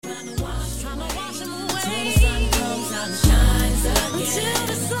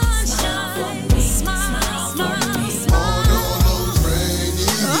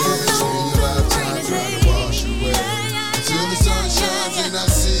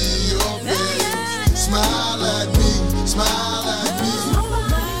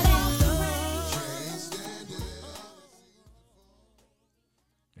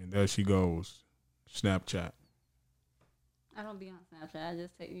as she goes. Snapchat. I don't be on Snapchat. I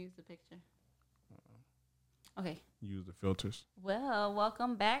just use the picture. Okay. Use the filters. Well,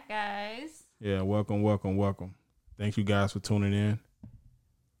 welcome back, guys. Yeah, welcome. Thank you guys for tuning in.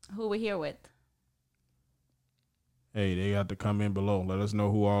 Who we here with? Hey, they got to comment below. Let us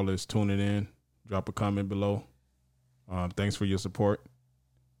know who all is tuning in. Drop a comment below. Thanks for your support.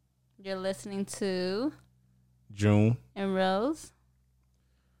 You're listening to June and Rose.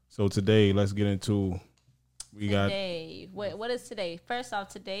 So today, let's get into. Today. What is today? First off,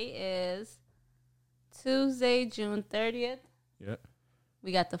 today is Tuesday, June 30th. Yeah.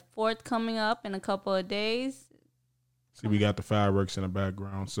 We got the 4th coming up in a couple of days. See, we got the fireworks in the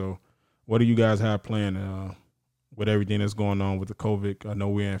background. So, what do you guys have planned with everything that's going on with the COVID? I know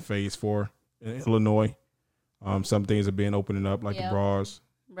we're in phase 4 in Illinois. Some things are being opening up, like the bars,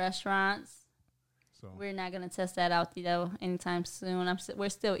 restaurants. So we're not gonna test that out, anytime soon. We're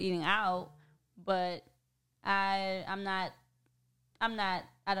still eating out, but I'm not. I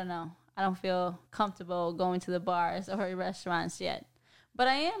don't know. I don't feel comfortable going to the bars or restaurants yet. But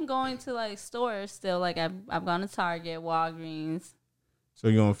I am going to like stores still. Like I've gone to Target, Walgreens. So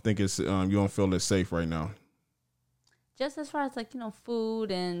you don't think it's you don't feel it's safe right now? Just as far as like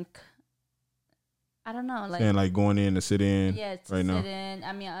food and I don't know, like saying like going in to sit in. Yeah, to right sit now. in.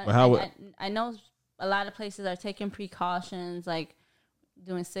 I mean, I know a lot of places are taking precautions, like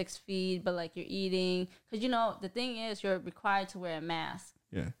doing 6 feet, but like you're eating because the thing is you're required to wear a mask.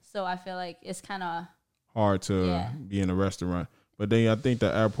 Yeah. So I feel like it's kind of hard to be in a restaurant. But I think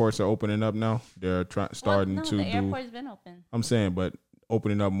the airports are opening up now. They're starting to the airport's been open. I'm saying, but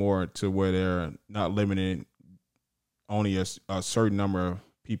opening up more to where they're not limiting only a certain number of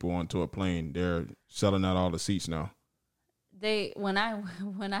people onto a plane. They're selling out all the seats now. When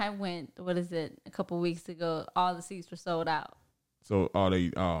I went, a couple weeks ago, all the seats were sold out. So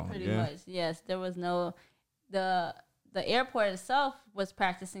pretty much, yes. There was no the airport itself was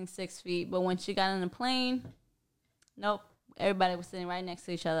practicing 6 feet, but once you got on the plane, nope. Everybody was sitting right next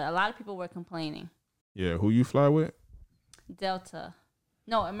to each other. A lot of people were complaining. Yeah, who you fly with? Delta.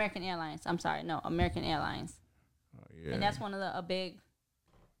 No, American Airlines. I'm sorry. No, American Airlines. Oh, yeah. And that's one of a big,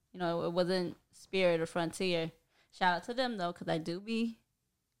 it wasn't Spirit or Frontier. Shout out to them, though, because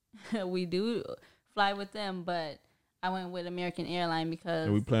we do fly with them, but I went with American Airlines because...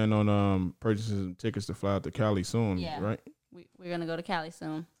 And we plan on purchasing some tickets to fly out to Cali soon, right? We're going to go to Cali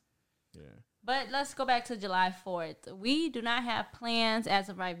soon. Yeah. But let's go back to July 4th. We do not have plans as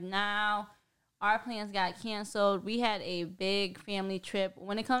of right now. Our plans got canceled. We had a big family trip.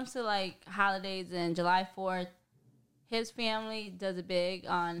 When it comes to, like, holidays and July 4th, his family does it big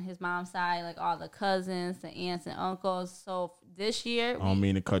on his mom's side, like all the cousins, the aunts and uncles. So this year... I don't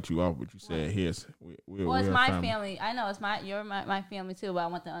mean to cut you off, but you said his. It's my family. I know, you're my family, too, but I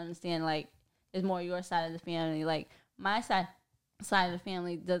want to understand, like, it's more your side of the family. Like, my side of the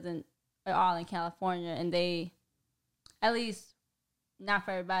family are all in California, and they, at least not for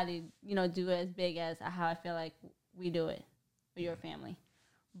everybody, do it as big as how I feel like we do it for your family.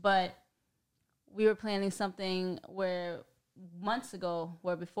 But we were planning something months ago,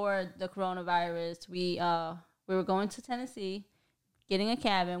 where before the coronavirus, we were going to Tennessee, getting a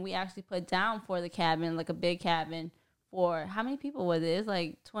cabin. We actually put down for the cabin, like a big cabin for, how many people was it? It's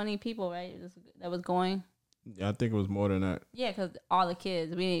like 20 people, right? That was going. Yeah, I think it was more than that. Yeah, because all the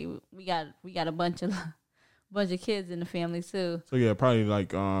kids, we got a bunch of kids in the family too. So yeah, probably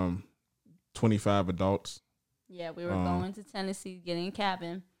like 25 adults. Yeah, we were going to Tennessee, getting a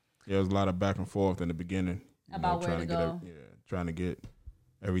cabin. Yeah, there was a lot of back and forth in the beginning about where to go. Trying to get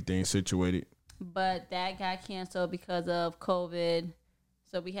everything situated. But that got canceled because of COVID,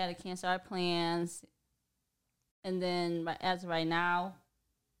 so we had to cancel our plans. And then, as of right now,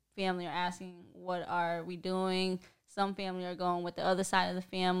 family are asking, what are we doing? Some family are going with the other side of the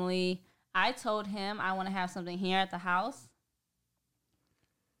family. I told him I want to have something here at the house.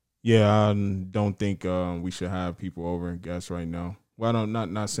 Yeah, I don't think we should have people over and guests right now. Well, I'm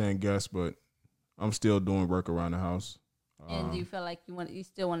not saying guests, but I'm still doing work around the house. And do you feel like you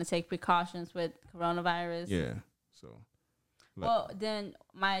still want to take precautions with coronavirus? Yeah. So. Well, then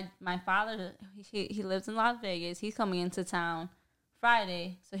my father, he lives in Las Vegas. He's coming into town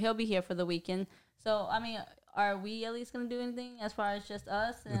Friday, so he'll be here for the weekend. So, I mean, are we at least going to do anything as far as just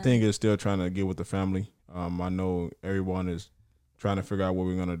us? The thing is still trying to get with the family. I know everyone is trying to figure out what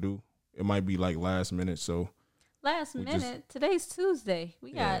we're going to do. It might be like last minute, so. Last minute? Today's Tuesday.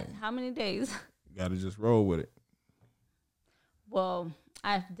 We got how many days? Got to just roll with it. Well,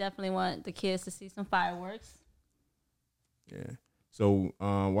 I definitely want the kids to see some fireworks. Yeah. So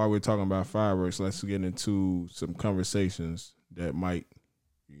while we're talking about fireworks, let's get into some conversations that might,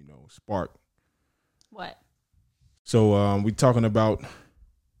 spark. What? So we talking about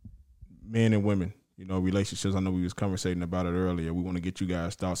men and women, relationships. I know we was conversating about it earlier. We want to get you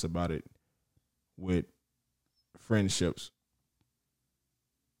guys' thoughts about it with friendships,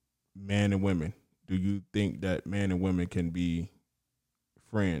 men and women. Do you think that men and women can be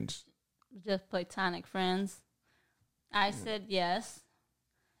friends? Just platonic friends. I said yes,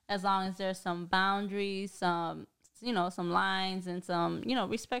 as long as there's some boundaries, some lines, and some,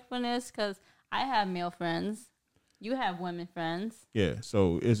 respectfulness. Because I have male friends, you have women friends. Yeah,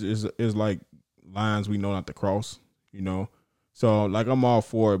 so it's like lines we know not to cross. So like I'm all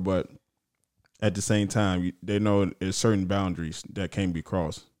for it, but at the same time, they know there's certain boundaries that can't be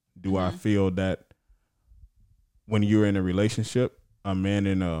crossed. Do I feel that when you're in a relationship, a man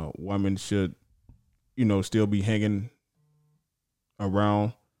and a woman should, still be hanging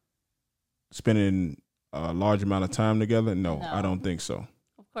around, spending a large amount of time together? No. I don't think so.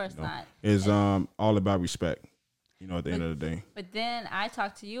 Of course not. It's all about respect, at the end of the day. But then I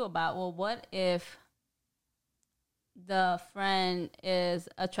talked to you about, well, what if the friend is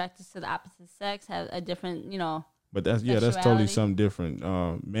attracted to the opposite sex, has a different, But that's totally something different.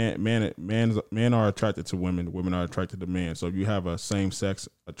 Men are attracted to women. Women are attracted to men. So if you have a same sex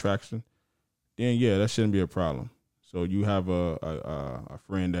attraction, then that shouldn't be a problem. So you have a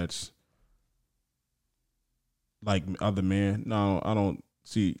friend that's like other men. No, I don't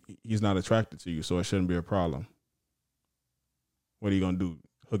see. He's not attracted to you, so it shouldn't be a problem. What are you gonna do?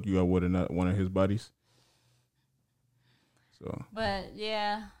 Hook you up with one of his buddies? So. But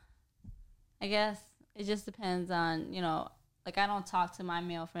yeah, I guess it just depends on, like I don't talk to my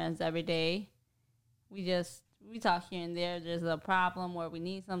male friends every day. We talk here and there. There's a problem or we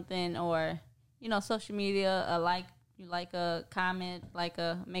need something, or, social media, you like a comment, make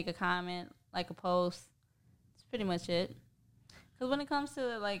a comment, like a post. It's pretty much it. Because when it comes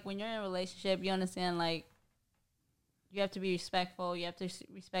to, like, when you're in a relationship, you understand, like, you have to be respectful. You have to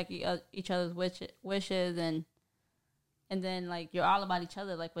respect each other's wishes, and then, like, you're all about each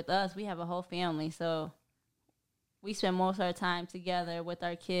other. Like, with us, we have a whole family, so we spend most of our time together with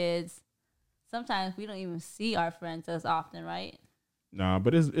our kids. Sometimes we don't even see our friends as often, right? Nah,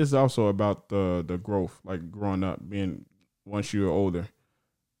 but it's also about the growth, like growing up, being once you're older.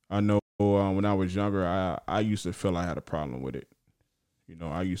 I know when I was younger, I used to feel I had a problem with it.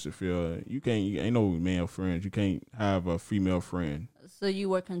 I used to feel you ain't no male friends. You can't have a female friend. So you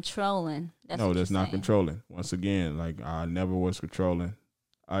were controlling. That's not controlling. Once again, like I never was controlling.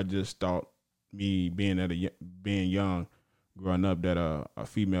 I just thought me being young, growing up, that a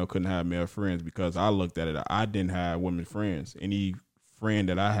female couldn't have male friends because I looked at it. I didn't have women friends. Any friend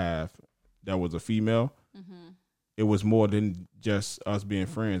that I have that was a female, it was more than just us being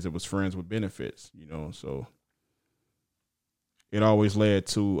friends. It was friends with benefits, so it always led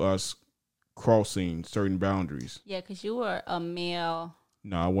to us crossing certain boundaries. Yeah, because you were a male.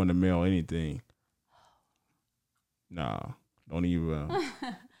 No, I wasn't a male anything. Nah, don't even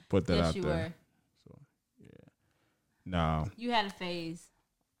put that out there. Were. So, yeah. Nah. You had a phase.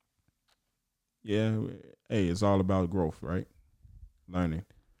 Yeah. Hey, it's all about growth, right? Learning.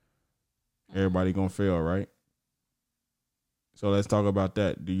 Everybody gonna fail, right? So let's talk about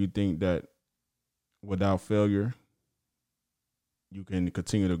that. Do you think that without failure, you can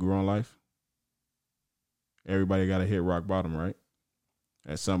continue to grow in life? Everybody got to hit rock bottom, right?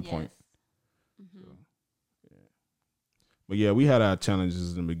 At some point. So, yeah. But yeah, we had our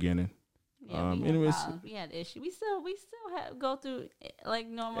challenges in the beginning. Yeah, we had issues. We still go through like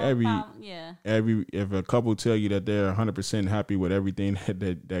normal. If a couple tell you that they're 100% happy with everything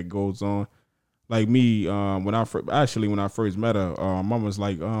that goes on, like me, when I first met her, Mom was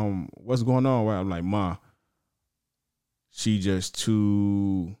like, "What's going on?" I'm like, "Ma, she just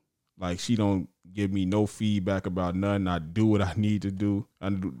too like she don't give me no feedback about nothing. I do what I need to do.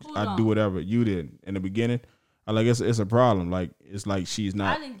 I do whatever you did in the beginning." I like it's a problem. Like it's like she's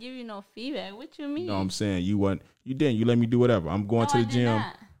not. I didn't give you no feedback. What you mean? No, I'm saying you didn't. You let me do whatever. I'm going to the gym.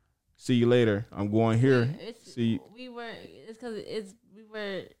 Not. See you later. I'm going here. We were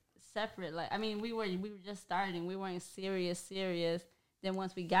separate. Like, I mean, we were just starting. We weren't serious. Then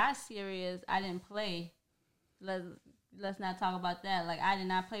once we got serious, I didn't play. Let's not talk about that. Like, I did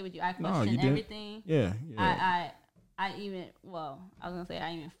not play with you. I questioned everything. Yeah. I even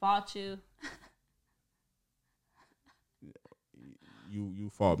fought you. You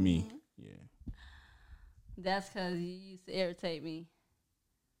fought me. Yeah. That's because you used to irritate me.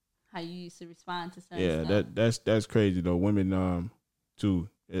 How you used to respond to certain stuff. Yeah, that's crazy though. Women too.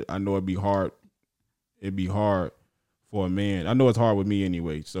 I know it'd be hard. It'd be hard for a man. I know it's hard with me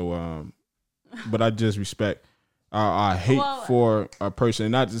anyway. So but I just respect I hate for a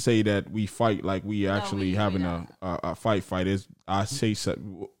person, not to say that we fight like we actually having a fight. Is I say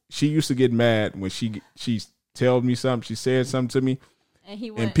something. She used to get mad when she tells me something. She said something to me,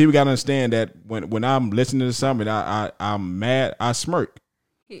 and people gotta understand that when I'm listening to something, I'm mad. I smirk.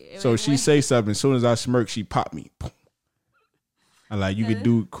 So she say something. As soon as I smirk, she pop me. I like you could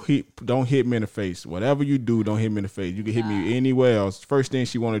don't hit me in the face. Whatever you do, don't hit me in the face. You can hit me anywhere else. First thing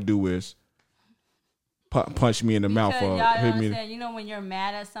she want to do is punch me in the mouth or hit me. You know, when you're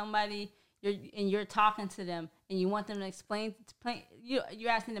mad at somebody, you're talking to them and you want them to explain.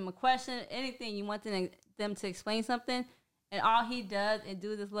 You're asking them a question, anything. You want them to explain something, and all he does is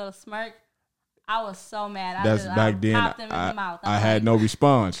do this little smirk. I was so mad. Back then. I had no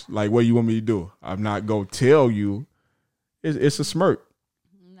response. Like, what do you want me to do? I'm not gonna tell you. It's a smirk.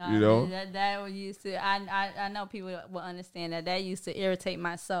 No, you know that used to. I know people will understand that. That used to irritate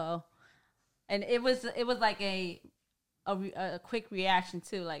my soul, and it was like a quick reaction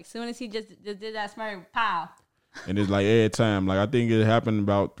too. Like, soon as he just did that smirk, pow. And it's like every time. Like, I think it happened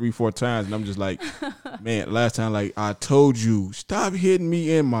about 3-4 times, and I'm just like, man. Last time, like, I told you, stop hitting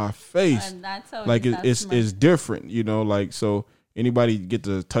me in my face. I told like you it's different, you know. Like, so. Anybody get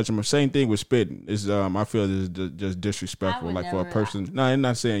to touch them? Same thing with spitting. It's I feel it's just disrespectful. Like, for a person. No, I'm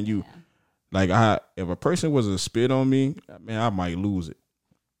not saying you. Yeah. Like, if a person was to spit on me, man, I might lose it.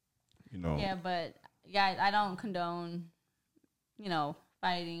 You know. Yeah, but guys, I don't condone,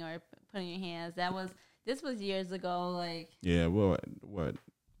 fighting or putting your hands. This was years ago. Like. Yeah. Well, what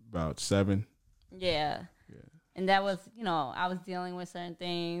about 7? Yeah. Yeah. And that was, I was dealing with certain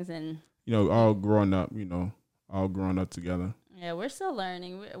things and. All growing up. All growing up together. Yeah, we're still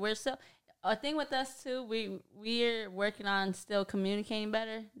learning. We're still a thing with us too. We're working on still communicating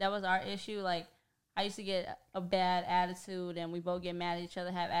better. That was our issue. Like, I used to get a bad attitude, and we both get mad at each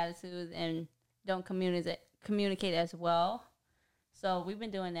other, have attitudes, and don't communicate as well. So we've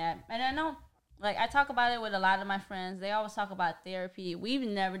been doing that, and I know, like, I talk about it with a lot of my friends. They always talk about therapy. We've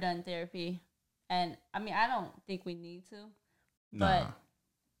never done therapy, and I mean, I don't think we need to, but.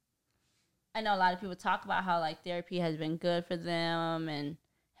 I know a lot of people talk about how, like, therapy has been good for them and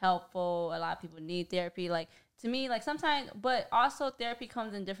helpful. A lot of people need therapy. Like, to me, like, sometimes, but also therapy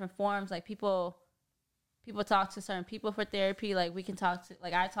comes in different forms. Like, people talk to certain people for therapy. Like, we can talk to,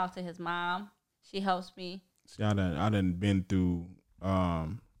 like, I talk to his mom. She helps me. See, I done been through,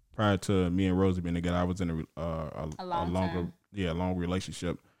 prior to me and Rosie being together, I was in a long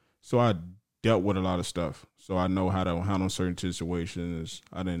relationship. So I dealt with a lot of stuff. So I know how to handle certain situations.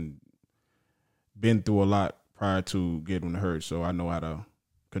 I didn't been through a lot prior to getting hurt, so I know how to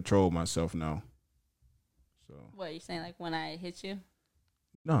control myself now. So what, you saying, like, when I hit you?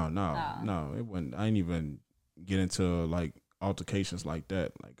 No, it wasn't. I didn't even get into, like, altercations like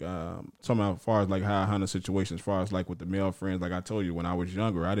that. Like, talking about as far as, like, how I handle situations, as far as, like, with the male friends. Like I told you, when I was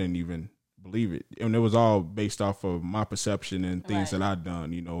younger, I didn't even believe it, and it was all based off of my perception and things that I'd done.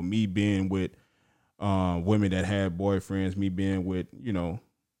 Me being with women that had boyfriends, me being with,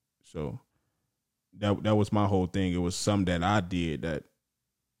 so. That was my whole thing. It was something that I did that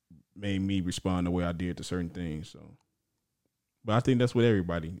made me respond the way I did to certain things. So, but I think that's with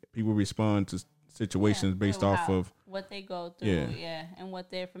everybody. People respond to situations based off of what they go through, and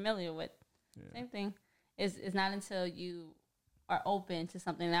what they're familiar with. Yeah. Same thing. It's not until you are open to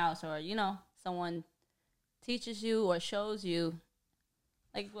something else, or someone teaches you or shows you,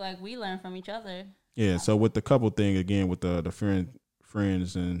 like we learn from each other. Yeah. So with the couple thing again, with the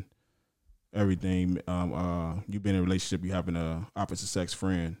friends and everything, you've been in a relationship, you having a opposite sex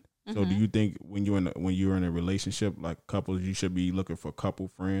friend. Mm-hmm. So do you think when you're in a relationship, like couples, you should be looking for couple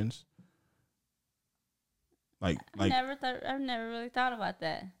friends? I've never really thought about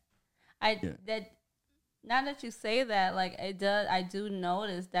that. Now that you say that, like, I do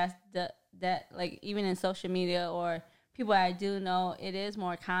notice that like, even in social media or people I do know, it is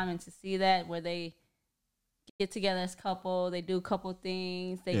more common to see that, where they get together as couple, they do couple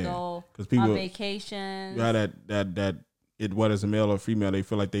things, they go on vacations. Yeah, that whether it's a male or female, they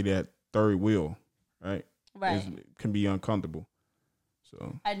feel like they that third wheel, right? Right. It can be uncomfortable.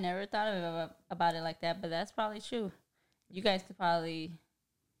 So I never thought about it like that, but that's probably true. You guys could probably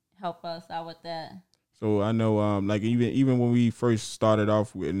help us out with that. So I know, like, even when we first started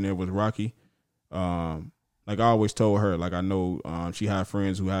off and it was Rocky, like, I always told her, like, I know she had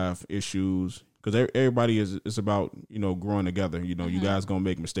friends who have issues. Because everybody it's about, growing together. Mm-hmm. You guys going to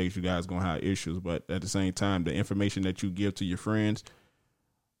make mistakes. You guys going to have issues. But at the same time, the information that you give to your friends,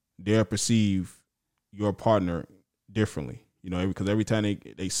 they'll perceive your partner differently. Because every time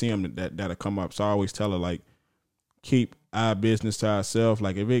they see them, that'll come up. So I always tell her, like, keep our business to ourselves.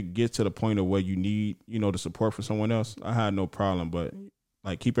 Like if it gets to the point of where you need, the support for someone else, I had no problem. But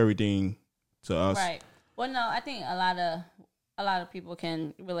like keep everything to us. Right. Well, no, I think a lot of people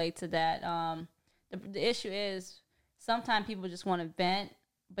can relate to that. The issue is sometimes people just want to vent,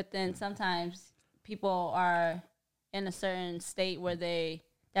 but then sometimes people are in a certain state where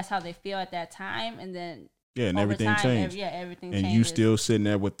that's how they feel at that time, and then and everything changed. Everything and changes. You still sitting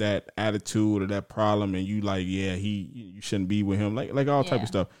there with that attitude or that problem, and you like, you shouldn't be with him, like all type of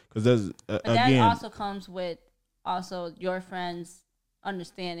stuff. Because there's but that also comes with also your friends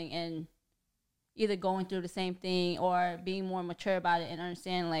understanding and either going through the same thing or being more mature about it and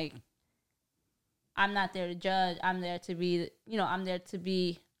understand like I'm not there to judge. I'm there to be, I'm there to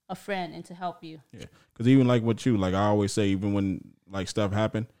be a friend and to help you. Yeah, because even like what you like, I always say, even when like stuff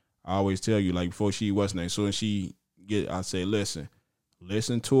happen, I always tell you like before she wasn't there. So when she I say, listen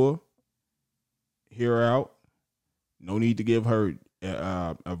to her, hear her out. No need to give her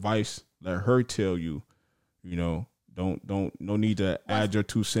advice. Let her tell you. No need to add your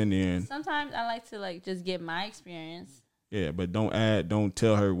 2 cents in. Sometimes I like to like just get my experience. Yeah, but don't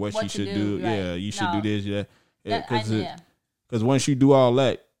tell her what she should do. Right. Yeah, you should do this. Because once you do all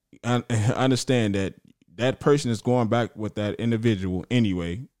that, I understand that person is going back with that individual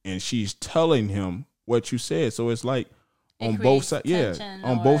anyway, and she's telling him what you said. So it's like on both sides. Yeah,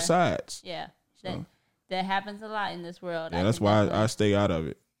 on both sides. Yeah, so. that happens a lot in this world. Yeah, that's why I stay out of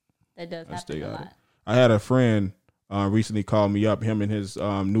it. That does happen a lot. I had a friend recently called me up. Him and his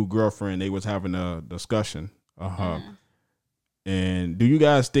new girlfriend, they was having a discussion. And do you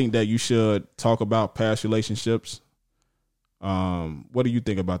guys think that you should talk about past relationships? What do you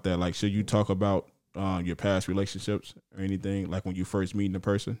think about that? Like, should you talk about your past relationships or anything, like when you first meeting a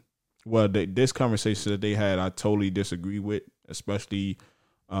person? Well, this conversation that they had, I totally disagree with, especially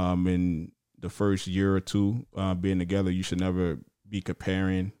in the first year or two being together. You should never be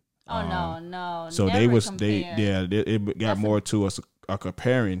comparing. No. So it got more to us a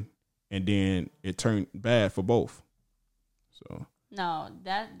comparing, and then it turned bad for both. So no,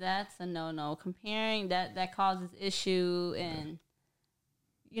 that's a no. Comparing that causes issue, and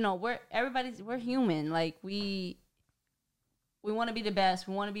we're human. Like we want to be the best.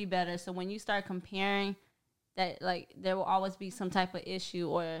 We want to be better. So when you start comparing, that like there will always be some type of issue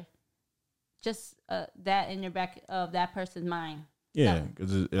or just that in your back of that person's mind. Yeah,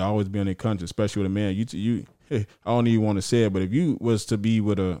 because it always be on their conscience, especially with a man. You I don't even want to say it, but if you was to be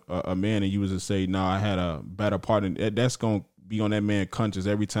with a man and you was to say, "No, I had a better partner," that's gonna be on that man's conscience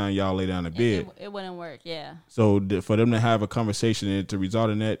every time y'all lay down in bed. It wouldn't work. Yeah. So for them to have a conversation and to result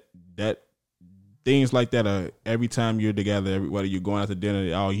in that things like that are every time you're together, whether you're going out to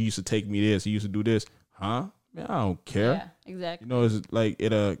dinner, oh, he used to take me this, he used to do this, huh? Man, I don't care. Yeah, exactly. It's like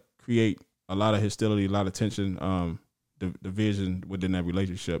it'll create a lot of hostility, a lot of tension, division within that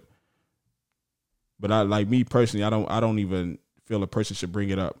relationship. But I like me personally, I don't even feel a person should bring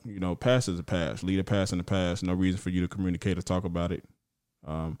it up. Past is the past. Leave the past in the past. No reason for you to communicate or talk about it.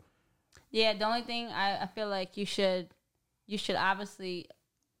 Yeah, the only thing I feel like you should obviously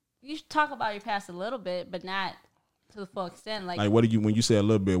talk about your past a little bit, but not to the full extent. Like what do you when you say a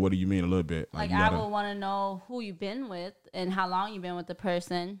little bit? What do you mean a little bit? Like I would want to know who you've been with and how long you've been with the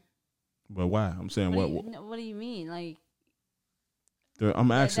person. But why? I'm saying what do you mean? Like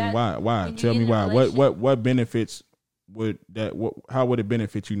I'm asking why? Tell me why. What benefits would that? How would it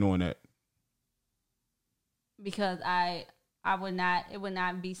benefit you knowing that? Because I would not. It would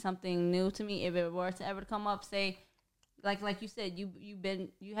not be something new to me if it were to ever come up. Say, like you said,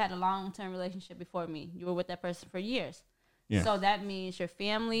 you had a long-term relationship before me. You were with that person for years. Yeah. So that means your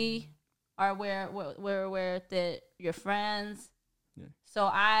family are aware that your friends. Yeah. So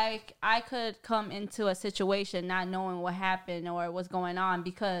I could come into a situation not knowing what happened or what's going on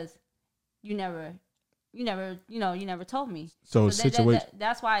because you never told me. So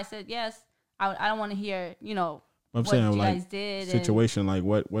that's why I said yes. I don't want to hear I'm what saying you like guys did. Situation like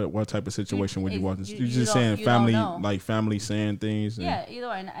what type of situation would you want? You're just saying family, like family saying things. Yeah, either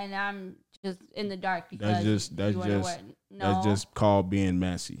way, and I'm just in the dark because that's just called being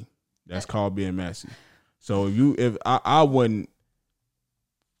messy. That's called being messy. So if I wouldn't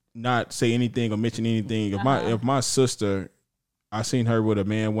not say anything or mention anything. If my sister, I seen her with a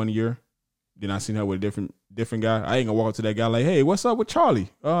man 1 year, then I seen her with a different guy, I ain't gonna walk up to that guy like, hey, what's up with Charlie?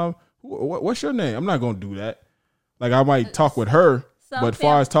 What's your name? I'm not gonna do that. Like I might talk with her, but as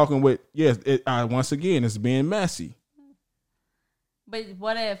far as talking with, once again, it's being messy. But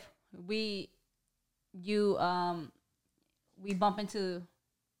what if we bump into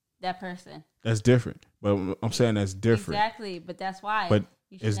that person? That's different. But I'm saying that's different. Exactly, but that's why. But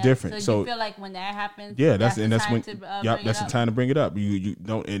It's different. So you feel like when that happens, yeah, that's when that's the time to bring it up. You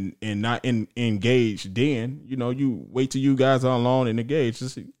don't and not engage. Then you wait till you guys are alone and engage.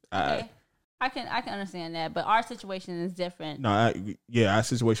 Just, okay. I can understand that, but our situation is different. No, our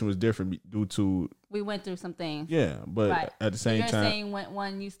situation was different due to we went through some things. Yeah, but at the same time, you're saying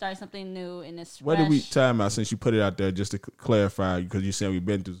when you start something new and it's fresh. What did we time out since you put it out there just to clarify because you saying we've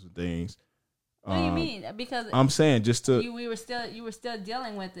been through some things. What do you mean? Because I'm saying just to you were still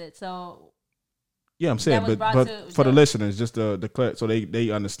dealing with it, so yeah, I'm saying, but for the listeners, just to declare so they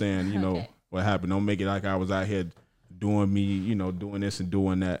understand, okay. What happened. Don't make it like I was out here doing me, doing this and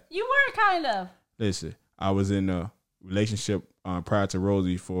doing that. You were kind of. Listen, I was in a relationship prior to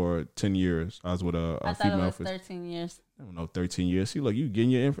Rosie for 10 years. I was with a female. I thought it was 13 years. I don't know, 13 years. See, look, you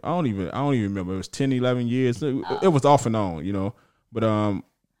getting your info. I don't even remember. It was 10, 11 years. It was off and on, but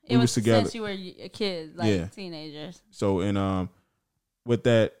it was together since you were a kid, like teenagers. So and with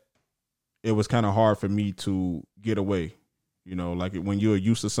that, it was kind of hard for me to get away. Like when you're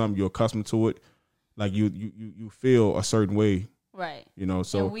used to something, you're accustomed to it. Like you feel a certain way, right?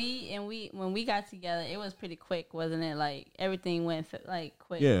 So and we when we got together, it was pretty quick, wasn't it? Like everything went like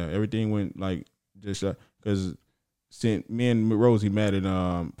quick. Yeah, everything went like just because since me and Rosie met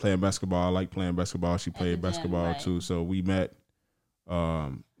at playing basketball. I like playing basketball. She played basketball too, so we met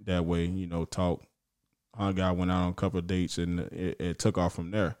that way. Talked, hung out, went out on a couple of dates, and it took off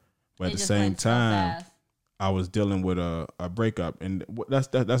from there. But at the same time, I was dealing with a breakup, and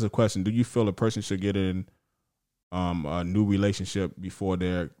that's a question. Do you feel a person should get in a new relationship before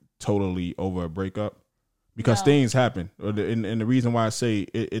they're totally over a breakup? Because things happen, and the reason why I say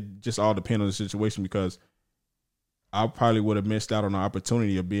it just all depends on the situation. Because I probably would have missed out on the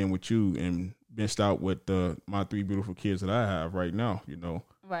opportunity of being with you and missed out with my 3 beautiful kids that I have right now.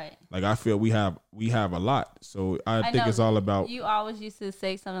 Right. Like I feel we have a lot, so I think it's all about. You always used to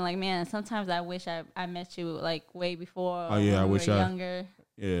say something like, "Man, sometimes I wish I met you like way before." Oh yeah, I wish I younger.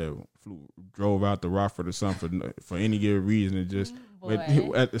 Yeah, drove out to Rockford or something for any given reason, and just. But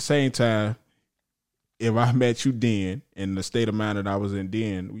at the same time, if I met you then in the state of mind that I was in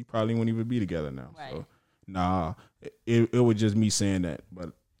then, we probably wouldn't even be together now. Right. So nah, it was just me saying that,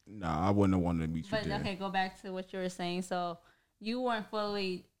 but nah, I wouldn't have wanted to meet you. But then. Okay, go back to what you were saying. So. You weren't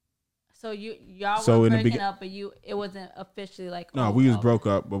fully, so y'all were breaking up, but it wasn't officially like. No, we was broke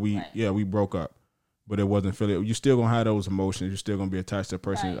up, but we broke up, but it wasn't fully. You still gonna have those emotions. You're still gonna be attached to a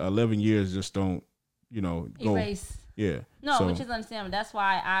person. Right. 11 years just don't, go. Erase. Yeah. No, which is understandable. That's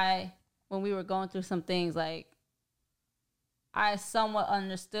why when we were going through some things, like I somewhat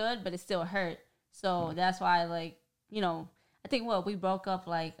understood, but it still hurt. So that's why, like, I think we broke up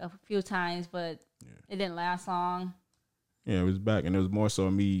like a few times, but it didn't last long. Yeah, it was back, and it was more so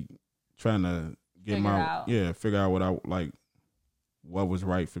me trying to figure out what I like, what was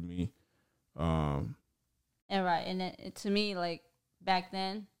right for me. And to me, like back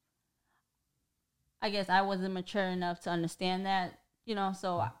then, I guess I wasn't mature enough to understand that,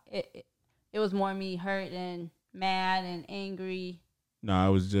 So it was more me hurt and mad and angry. No,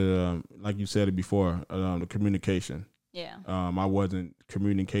 it was just like you said it before, the communication. Yeah. I wasn't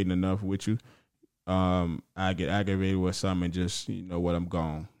communicating enough with you. I get aggravated with something and just, what, I'm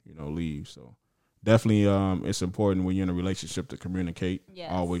gone, leave. So definitely it's important when you're in a relationship to communicate. Yes,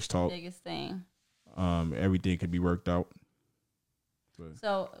 always talk. Biggest thing. Everything can be worked out.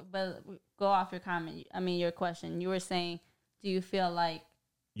 But go off your comment. I mean, your question. You were saying, do you feel like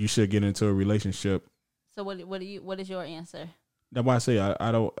you should get into a relationship? So what is your answer? That's why I say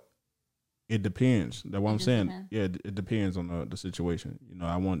I don't. It depends. That's what I'm saying. Depends. Yeah, it depends on the situation.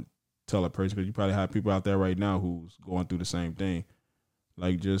 I want. Tell a person, because you probably have people out there right now who's going through the same thing.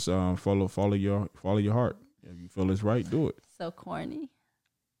 Like just follow your heart. If you feel it's right, do it. So corny.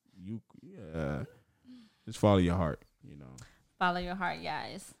 Just follow your heart. Follow your heart,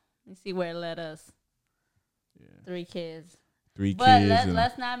 guys. You see where it led us. Yeah. 3 kids. 3 but kids. But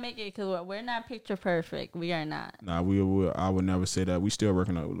let's not make it, because we're not picture perfect. We are not. Nah, I would never say that. We still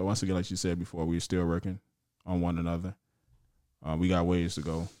working on. Once again, like you said before, we're still working on one another. We got ways to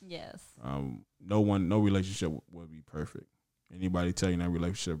go. Yes. No relationship will be perfect. Anybody tell you that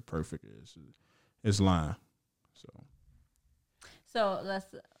relationship perfect is lying. So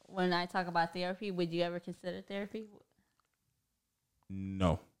when I talk about therapy, would you ever consider therapy?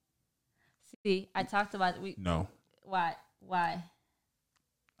 No. See, I talked about No. Why?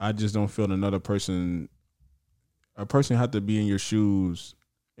 I just don't feel a person have to be in your shoes.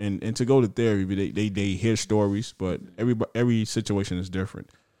 And to go to therapy, they hear stories, but every situation is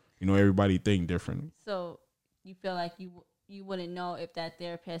different. Everybody think different. So you feel like you wouldn't know if that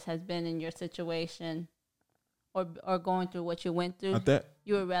therapist has been in your situation or going through what you went through,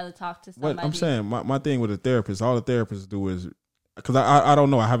 you would rather talk to somebody. What I'm saying, my thing with a therapist, all the therapists do is, because I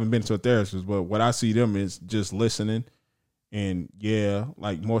don't know, I haven't been to a therapist, but what I see them is just listening and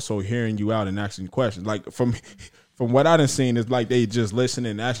like more so hearing you out and asking questions. Like from what I done seen is like they just listen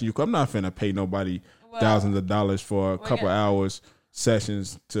and asking you. I'm not finna pay nobody thousands of dollars for a couple hours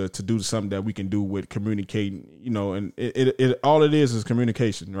sessions to do something that we can do with communicating, and it all it is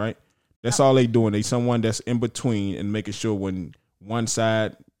communication, right? That's all they doing. They someone that's in between and making sure when one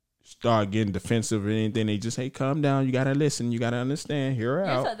side start getting defensive or anything, they just, hey, calm down. You gotta listen. You gotta understand. Hear her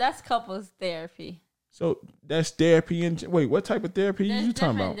out. So that's couples therapy. So that's therapy. And wait, what type of therapy are you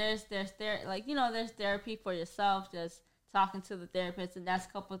talking about? There's there's therapy for yourself, just talking to the therapist, and that's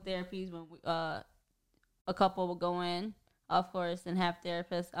couple therapies when a couple will go in, of course, and have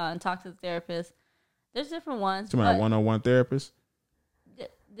therapists and talk to the therapist. There's different ones. Talking about one-on-one therapist.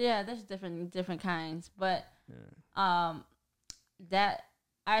 Yeah, there's different kinds, but that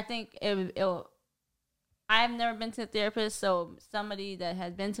I think I've never been to a therapist, so somebody that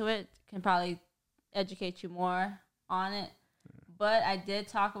has been to it can probably educate you more on it. But I did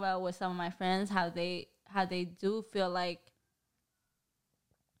talk about with some of my friends how they do feel like,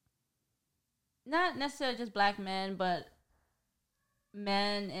 not necessarily just black men, but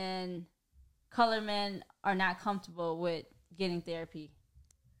men and colored men are not comfortable with getting therapy.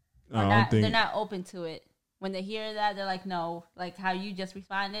 They're not open to it. When they hear that, they're like, no, like how you just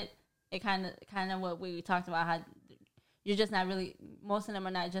responded. It kind of what we talked about, how you're just not really. Most of them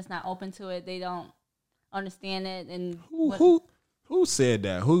are not open to it. They don't understand it. And who said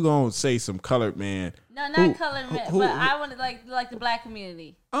that? Who gonna say some colored man? No, not colored man, but I want to like the black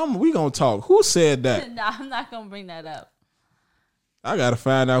community. We gonna talk. Who said that? No, I'm not gonna bring that up. I gotta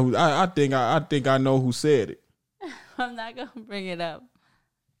find out who. I think I know who said it. I'm not gonna bring it up.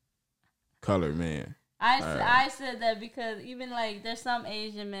 Colored man. I said that because even like there's some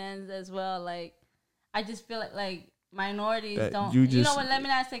Asian men as well. Like I just feel like minorities don't. You know what? Let me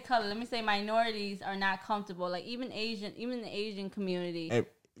not say color. Let me say minorities are not comfortable. Like even the Asian community,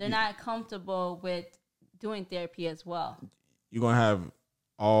 they're not comfortable with doing therapy as well. You're gonna have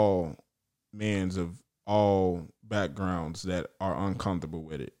all men's of all backgrounds that are uncomfortable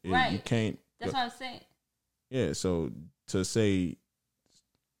with it. Right. You can't. That's what I'm saying. Yeah. So to say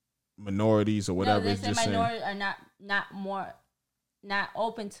minorities or whatever, they say minorities are not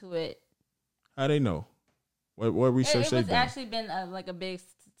open to it. How they know? What research it was actually been a big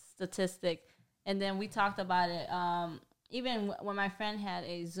statistic, and then we talked about it. Even when my friend had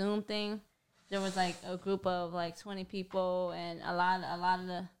a Zoom thing, there was like a group of like 20 people, and a lot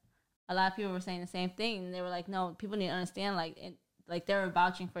of people were saying the same thing. And they were like, no, people need to understand. Like they were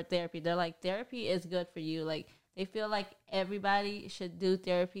vouching for therapy. They're like, therapy is good for you. Like they feel like everybody should do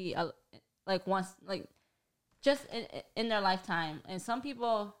therapy like once, like just in their lifetime. And some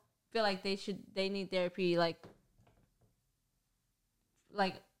people feel like they need therapy like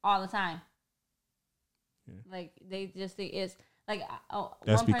all the time. Yeah. Like they just think it's like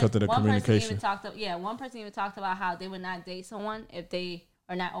that's because of the communication. One person even talked about how they would not date someone if they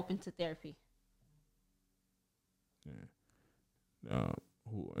are not open to therapy. Yeah.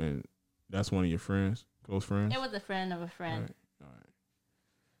 And that's one of your friends, close friends? It was a friend of a friend. All right.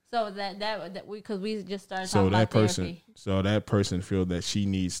 So that we just started talking about therapy. So that person feel that she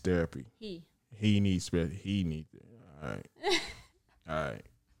needs therapy. He needs therapy. All right. All right.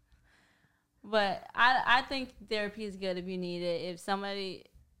 But I think therapy is good if you need it. If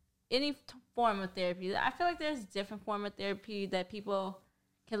any form of therapy, I feel like there's different form of therapy that people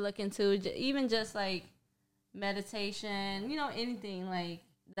can look into. Even just like meditation, anything like.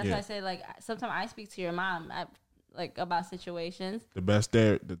 That's why I say like sometimes I speak to your mom about situations. The best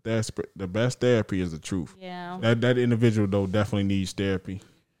therapy is the truth. Yeah. That individual though definitely needs therapy.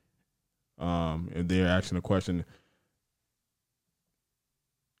 If they're asking a question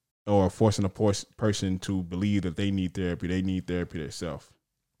or forcing a person to believe that they need therapy themselves.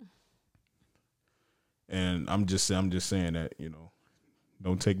 And I'm just saying that,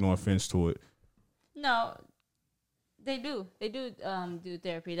 don't take no offense to it. No. They do do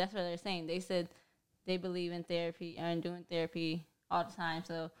therapy. That's what they're saying. They said they believe in therapy and doing therapy all the time.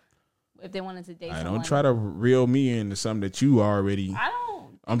 So if they wanted to date someone, don't try to reel me into something that you already. I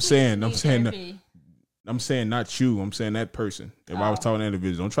don't. I'm saying not you. I'm saying that person. If I was talking to that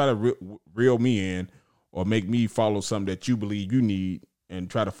individual, don't try to reel me in or make me follow something that you believe you need and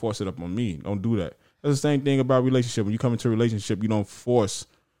try to force it up on me. Don't do that. That's the same thing about relationship. When you come into a relationship, you don't force.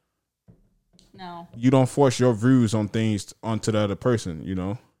 No. You don't force your views on things onto the other person,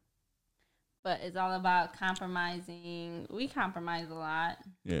 But it's all about compromising. We compromise a lot.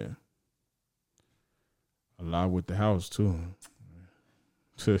 Yeah. A lot with the house too.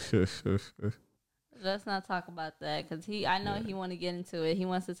 Let's not talk about that because I know he want to get into it. He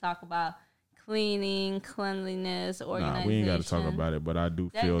wants to talk about cleaning, cleanliness, organization. Nah, we ain't got to talk about it, but I do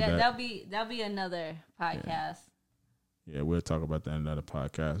feel that that'll be another podcast. Yeah, we'll talk about that in another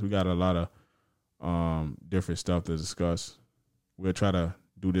podcast. We got a lot of different stuff to discuss. We'll try to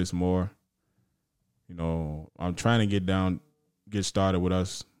do this more. You know, I'm trying to get started with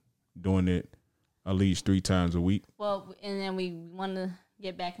us doing it at least 3 times a week. Well, and then we want to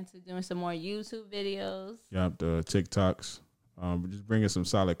get back into doing some more YouTube videos. Yep, the TikToks. Just bringing some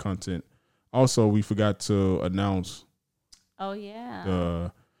solid content. Also, we forgot to announce. Oh yeah.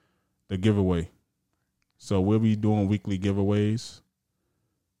 The giveaway. So we'll be doing weekly giveaways.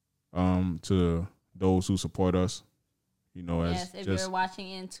 To those who support us. You know, if you're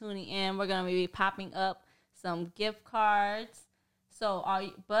watching and tuning in, we're gonna be popping up some gift cards.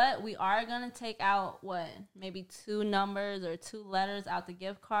 But we are gonna take out maybe 2 numbers or 2 letters out the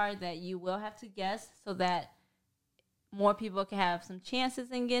gift card that you will have to guess, so that more people can have some chances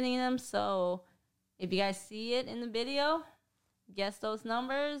in getting them. So if you guys see it in the video, guess those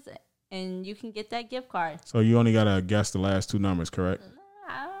numbers, and you can get that gift card. So you only gotta guess the last 2 numbers, correct?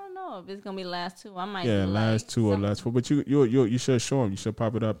 I don't know if it's gonna be the last 2. I might. Yeah, last 2 or last 4. But you should show them. You should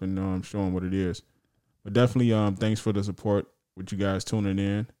pop it up and show them what it is. But definitely, thanks for the support. With you guys tuning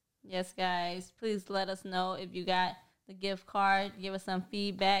in. Yes, guys. Please let us know if you got the gift card. Give us some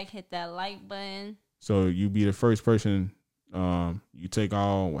feedback. Hit that like button. So you be the first person. You take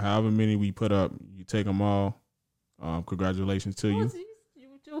all, however many we put up, you take them all. Congratulations to you.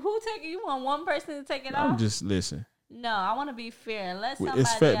 You want one person to take it off? I'm just listen. No, I want to be fair. Let somebody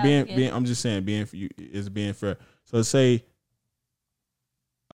it's fair. else I'm just saying, is being fair. So say,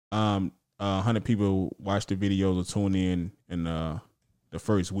 100 people watch the videos or tune in the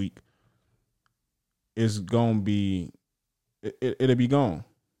first week. It's gonna be, it'll be gone,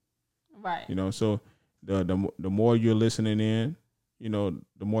 right? You know, so the more you're listening in, you know,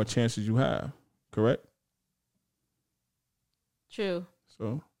 the more chances you have. Correct? True.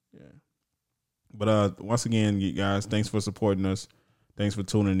 So yeah, but once again, you guys, thanks for supporting us. Thanks for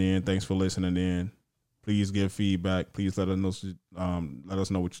tuning in. Thanks for listening in. Please give feedback. Please let us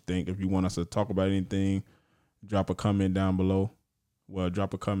know what you think. If you want us to talk about anything, drop a comment down below. Well,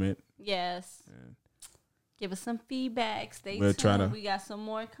 drop a comment. Yes. And give us some feedback. Stay tuned. We got some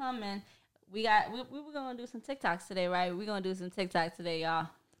more coming. We were gonna do some TikToks today, right? We're gonna do some TikToks today, y'all.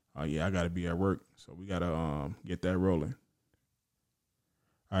 Oh yeah, I gotta be at work, so we gotta get that rolling.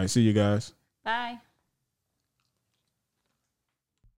 All right, see you guys. Bye.